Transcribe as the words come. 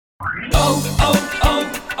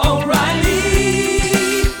O'Reilly!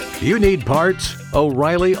 You need parts?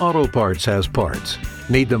 O'Reilly Auto Parts has parts.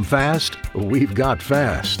 Need them fast? We've got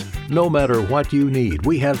fast. No matter what you need,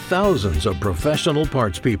 we have thousands of professional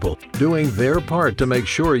parts people doing their part to make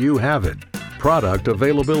sure you have it. Product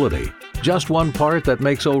availability. Just one part that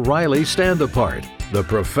makes O'Reilly stand apart. The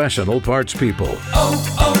professional parts people.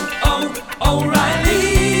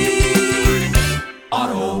 O'Reilly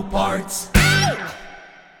Auto Parts.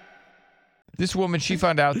 This woman, she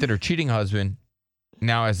found out that her cheating husband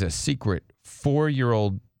now has a secret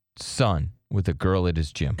 4-year-old son with a girl at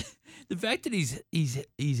his gym. The fact that he's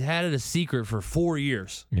had it a secret for 4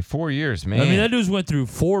 years. Yeah, 4 years, man. I mean, that dude's went through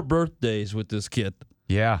 4 birthdays with this kid.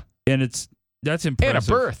 Yeah. And that's impressive. And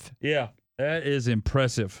a birth. Yeah. That is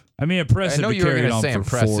impressive. I mean, impressive. I know to you were carry going it to on say for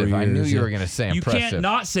impressive. 4 years. I knew you were going to say impressive. You can't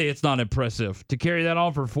not say it's not impressive to carry that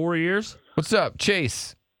on for 4 years. What's up,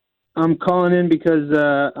 Chase? I'm calling in because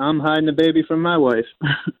I'm hiding a baby from my wife.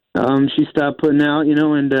 She stopped putting out,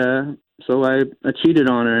 and so I cheated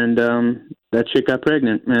on her, and that chick got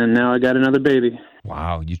pregnant, and now I got another baby.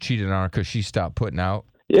 Wow, you cheated on her because she stopped putting out?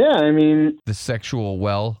 Yeah, I mean... The sexual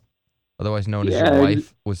well, otherwise known as your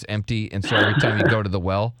wife, was empty, and so every time you go to the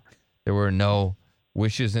well, there were no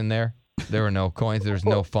wishes in there? There were no coins? There was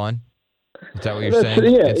no fun? Is that what you're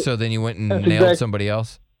saying? Yeah, and so then you went and nailed somebody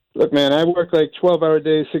else? Look, man, I work like 12-hour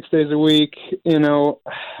days, 6 days a week.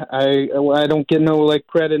 I don't get no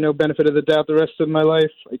credit, no benefit of the doubt the rest of my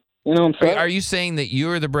life. I'm sorry. Are you saying that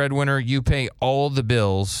you're the breadwinner? You pay all the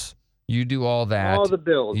bills. You do all that. All the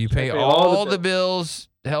bills. You pay all the bills,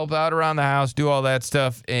 help out around the house, do all that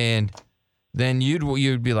stuff, and then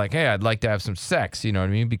you'd be like, hey, I'd like to have some sex. You know what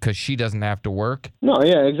I mean? Because she doesn't have to work. No,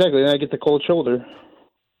 yeah, exactly. I get the cold shoulder.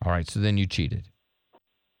 All right, so then you cheated.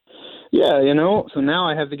 Yeah, so now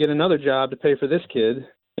I have to get another job to pay for this kid.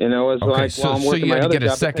 I'm working my other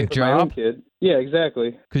job to pay for my own kid. Yeah,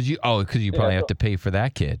 exactly. Because you probably have to pay for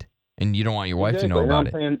that kid, and you don't want your wife to know about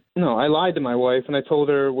it. No, I lied to my wife, and I told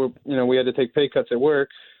her we had to take pay cuts at work,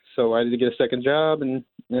 so I had to get a second job, and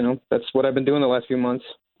that's what I've been doing the last few months.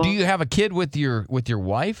 Do you have a kid with your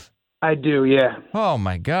wife? I do, yeah. Oh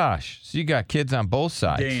my gosh! So you got kids on both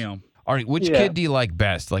sides. Damn. All right, which kid do you like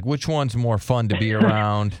best? Like, which one's more fun to be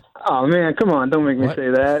around? Oh man, come on! Don't make me say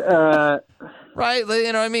that. Right,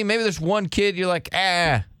 you know what I mean? Maybe there's one kid you're like,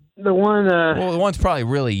 The one. Well, the one's probably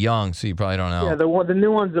really young, so you probably don't know. Yeah, the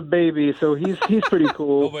new one's a baby, so he's pretty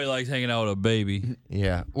cool. Nobody likes hanging out with a baby.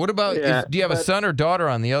 Yeah. What about? Do you have a son or daughter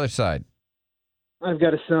on the other side? I've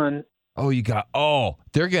got a son. Oh,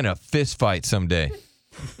 they're gonna fist fight someday.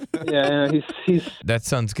 Yeah, he's. That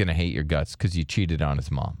son's gonna hate your guts because you cheated on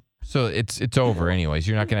his mom. So it's over anyways.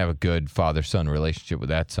 You're not gonna have a good father-son relationship with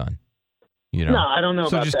that son. No, I don't know.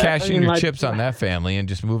 So about just that. cash in your chips on that family and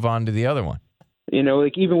just move on to the other one.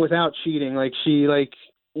 Even without cheating, she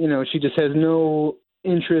just has no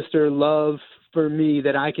interest or love for me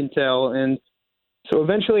that I can tell, and so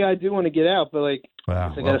eventually I do want to get out, but I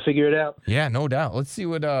got to figure it out. Yeah, no doubt. Let's see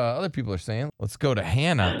what other people are saying. Let's go to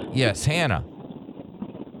Hannah. Yes, Hannah.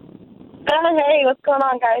 Hey, what's going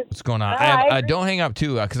on, guys? What's going on? Don't hang up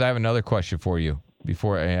too, because I have another question for you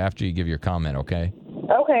after you give your comment. Okay.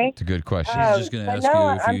 Okay. It's a good question. She's just going to ask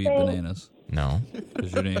you if you eat bananas. No.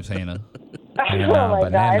 Because your name's Hannah. Hannah, my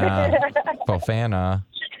banana, God. Fofana.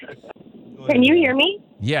 Can you hear me?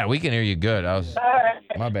 Yeah, we can hear you good.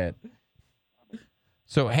 My bad.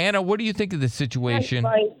 So, Hannah, what do you think of the situation?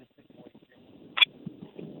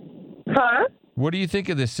 Huh? What do you think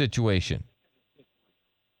of this situation?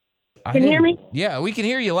 Can you hear me? Yeah, we can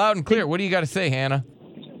hear you loud and clear. What do you got to say, Hannah?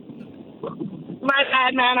 My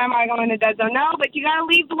bad, man. I might go in the dead zone. No, but you got to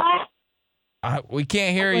leave the life. We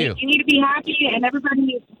can't hear you. You need to be happy, and everybody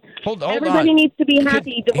needs. Hold everybody on. needs to be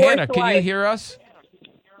happy. Divorce Hannah, the can wife. you hear us?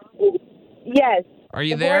 Yes. Are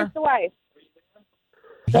you Divorce there? the wife.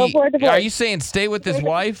 Go for a divorce. Are you saying stay with his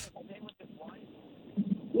wife?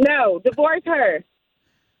 No, divorce her.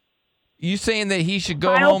 You saying that he should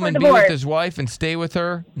go File home for and divorce. be with his wife and stay with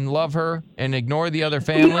her and love her and ignore the other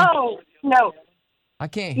family? No. I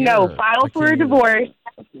can't hear No, her. file for a divorce.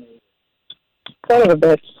 Son of a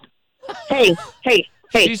bitch. Hey.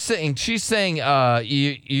 She's saying,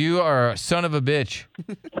 you are a son of a bitch.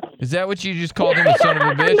 Is that what you just called him, a son of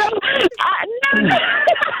a bitch? No.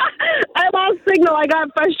 I lost signal. I got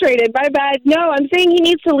frustrated. My bad. No, I'm saying he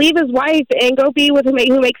needs to leave his wife and go be with who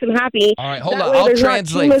makes him happy. All right, hold That on. way I'll there's not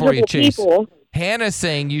translate two for you, miserable Chase. people. Hannah's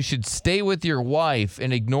saying you should stay with your wife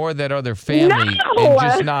and ignore that other family No! and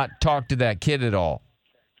just not talk to that kid at all.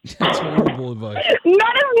 That's horrible advice. That is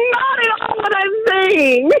not at all what I'm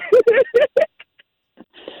saying.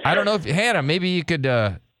 I don't know if Hannah, maybe you could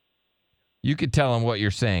You could tell him what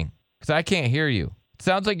you're saying because I can't hear you. It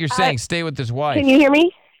sounds like you're saying stay with his wife. Can you hear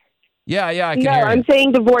me? Yeah, I can no, hear you. I'm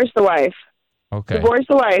saying divorce the wife. Okay. Divorce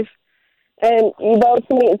the wife, and you both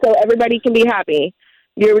meet so everybody can be happy.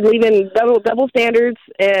 You're leaving double standards,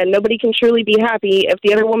 and nobody can truly be happy. If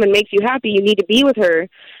the other woman makes you happy, you need to be with her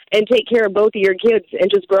and take care of both of your kids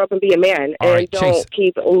and just grow up and be a man. All right, don't Chase,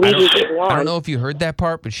 keep leading people on. I don't know if you heard that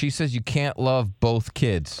part, but she says you can't love both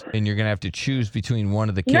kids, and you're going to have to choose between one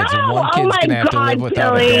of the kids, and one kid's going to have to live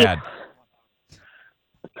without Billy. a dad.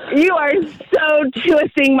 You are so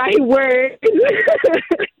twisting my words.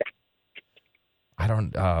 I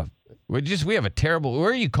don't. We have a terrible. Where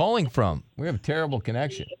are you calling from? We have a terrible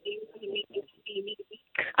connection.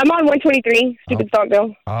 I'm on 123, stupid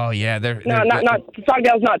Stockdale. Oh yeah, not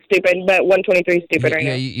Stockdale's not stupid, but 123 is stupid right now.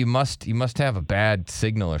 Yeah, you must have a bad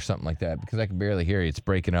signal or something like that because I can barely hear you. It's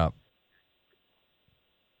breaking up.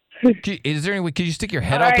 Is there any way? Could you stick your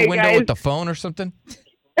head out the window with the phone or something?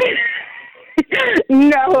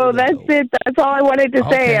 No, that's it. That's all I wanted to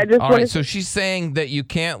say. I just all right. So she's saying that you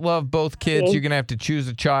can't love both kids. You're gonna have to choose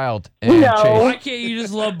a child. And No. Chase, Why can't you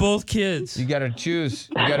just love both kids? you gotta choose.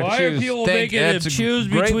 You gotta Why choose. are people making him That's a choose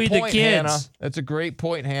great between the point, kids? Hannah. That's a great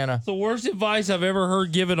point, Hannah. It's the worst advice I've ever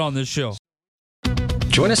heard given on this show.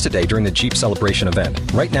 Join us today during the Jeep Celebration event.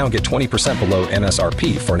 Right now, get 20% below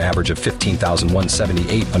MSRP for an average of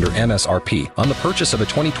 $15,178 under MSRP on the purchase of a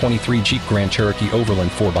 2023 Jeep Grand Cherokee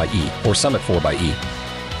Overland 4xE or Summit 4xE.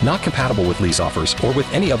 Not compatible with lease offers or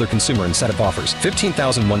with any other consumer incentive offers.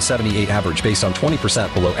 $15,178 average based on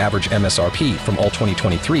 20% below average MSRP from all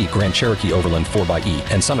 2023 Grand Cherokee Overland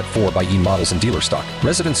 4xE and Summit 4xE models in dealer stock.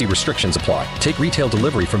 Residency restrictions apply. Take retail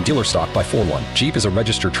delivery from dealer stock by 4/1. Jeep is a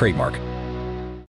registered trademark.